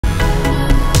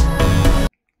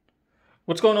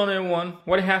What's going on, everyone?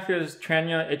 What I have here is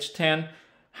Tranya H10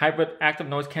 hybrid active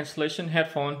noise cancellation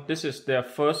headphone. This is their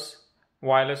first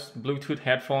wireless Bluetooth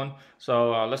headphone,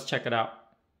 so let's check it out.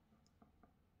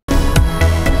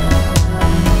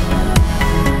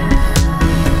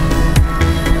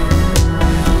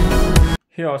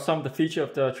 Here are some of the features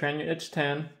of the Tranya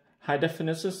H10: high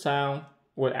definition sound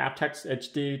with aptX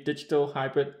HD digital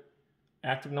hybrid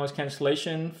active noise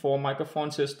cancellation, 4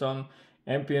 microphone system,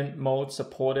 ambient mode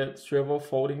supported, swivel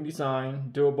folding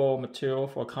design, durable material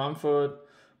for comfort,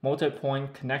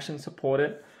 multi-point connection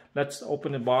supported. Let's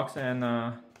open the box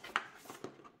and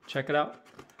check it out.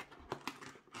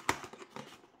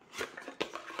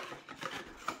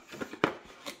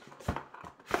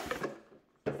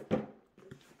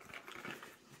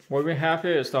 What we have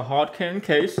here is the hard can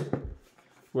case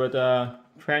with a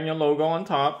Tranya logo on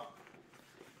top,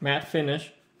 matte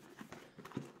finish.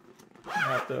 We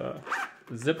have the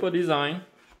zipper design.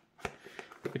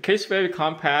 The case is very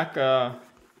compact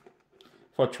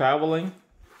for traveling.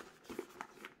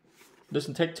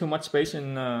 Doesn't take too much space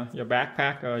in your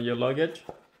backpack or your luggage.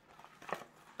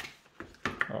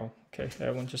 Oh, okay,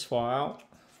 that one just fall out.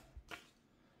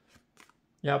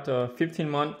 You have the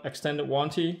 15-month extended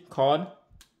warranty card,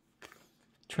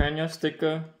 Tranya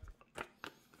sticker,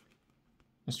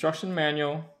 instruction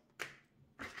manual.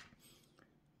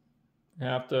 You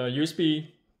have the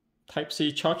USB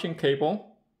Type-C charging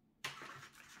cable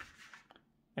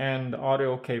and the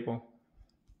audio cable.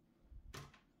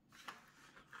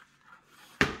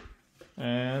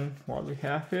 And what we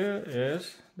have here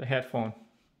is the headphone.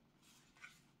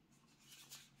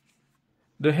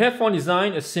 The headphone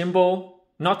design is simple,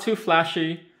 not too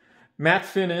flashy, matte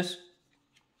finish.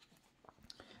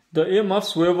 The earmuff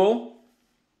swivel.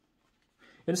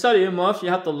 Inside the earmuff, you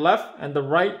have the left and the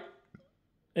right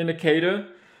indicator.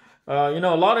 A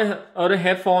lot of other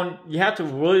headphones, you have to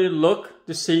really look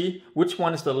to see which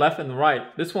one is the left and the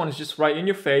right. This one is just right in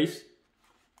your face.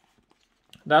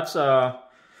 That's a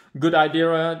good idea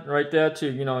right there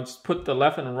to, just put the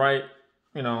left and right,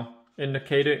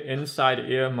 indicator inside the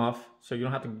earmuff, so you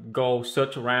don't have to go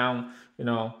search around,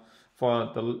 for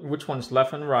which one is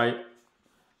left and right.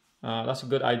 That's a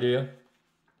good idea.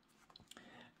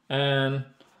 And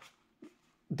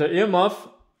the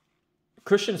earmuff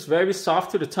cushion is very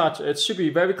soft to the touch. It should be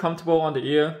very comfortable on the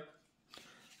ear.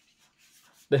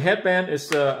 The headband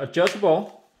is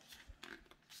adjustable.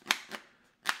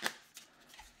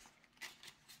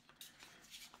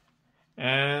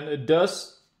 And it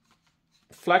does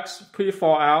flex pretty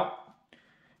far out.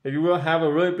 If you will have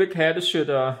a really big head, it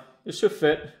should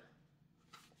fit.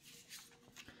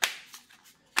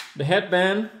 The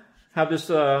headband have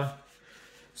this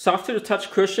soft to the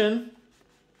touch cushion.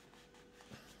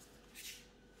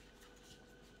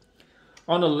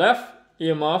 On the left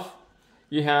earmuff,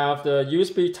 you have the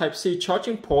USB Type-C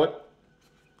charging port,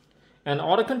 and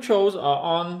all the controls are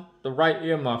on the right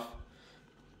earmuff.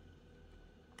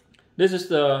 This is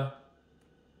the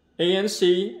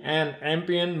ANC and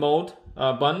ambient mode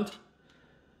button,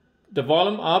 the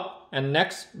volume up and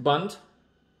next button,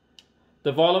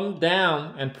 the volume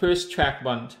down and push track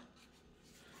button.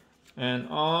 And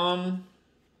on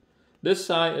this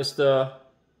side is the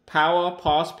power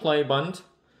pause play button.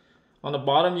 On the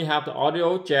bottom you have the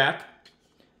audio jack.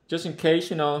 Just in case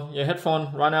your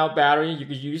headphone run out battery, you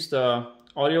could use the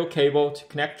audio cable to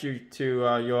connect you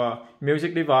to your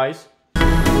music device.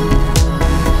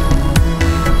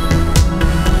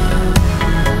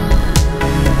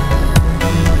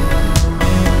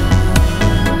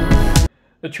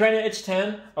 The Tranya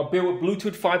H10 are built with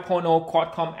Bluetooth 5.0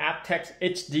 Quad-Com aptX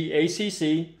HD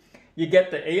ACC. You get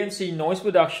the ANC noise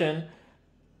reduction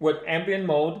with ambient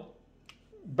mode.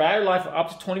 Battery life of up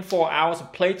to 24 hours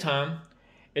of playtime.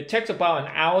 It takes about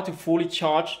an hour to fully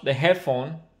charge the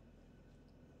headphone.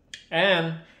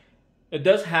 And it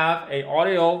does have an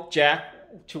audio jack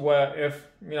to where if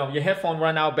your headphone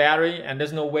run out of battery and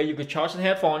there's no way you could charge the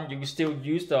headphone, you can still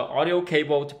use the audio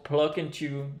cable to plug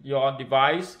into your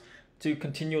device to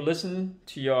continue listening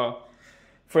to your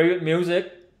favorite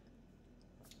music.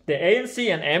 The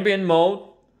ANC and ambient mode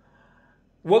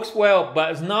works well, but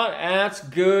it's not as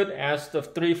good as the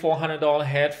 $300-400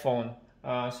 headphone.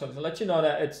 So to let you know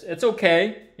that it's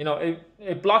okay.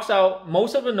 It blocks out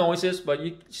most of the noises, but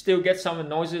you still get some of the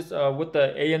noises with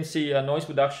the ANC noise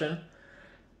reduction.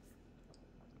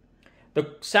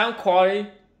 The sound quality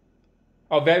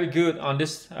are very good on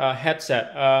this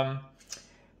headset.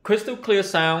 Crystal clear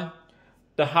sound.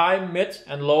 The high, mid,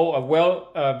 and low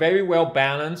are very well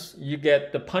balanced. You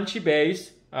get the punchy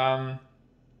bass,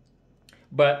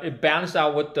 but it balances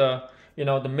out with the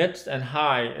the mids and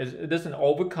high. It doesn't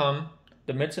overcome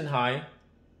the mids and high.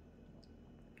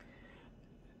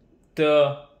 the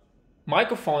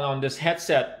microphone on this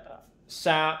headset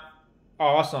sound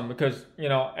awesome, because you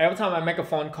know, every time I make a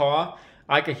phone call,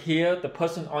 I can hear the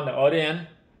person on the other end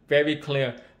very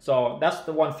clear. So that's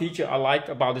the one feature I like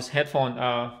about this headphone.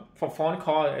 For phone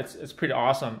call, it's pretty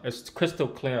awesome. It's crystal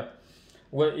clear,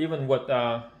 even with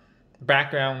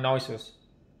background noises.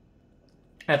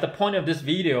 At the point of this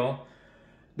video,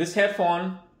 this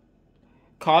headphone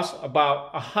costs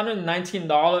about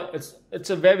 $119. It's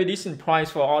a very decent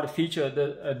price for all the features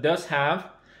that it does have.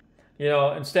 You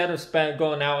know, instead of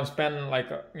going out and spending like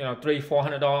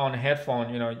 $300-400 on a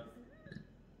headphone, you know,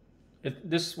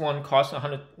 this one costs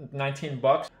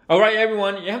 $119. All right,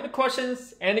 everyone, you have any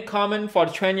questions, any comment for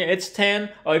the Tranya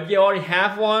H10, or if you already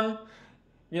have one,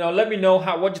 you know, let me know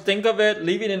what you think of it.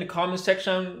 Leave it in the comment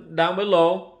section down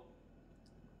below.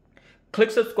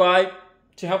 Click subscribe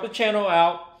to help the channel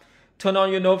out. Turn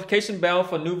on your notification bell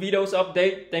for new videos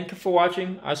update. Thank you for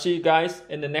watching. I'll see you guys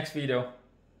in the next video.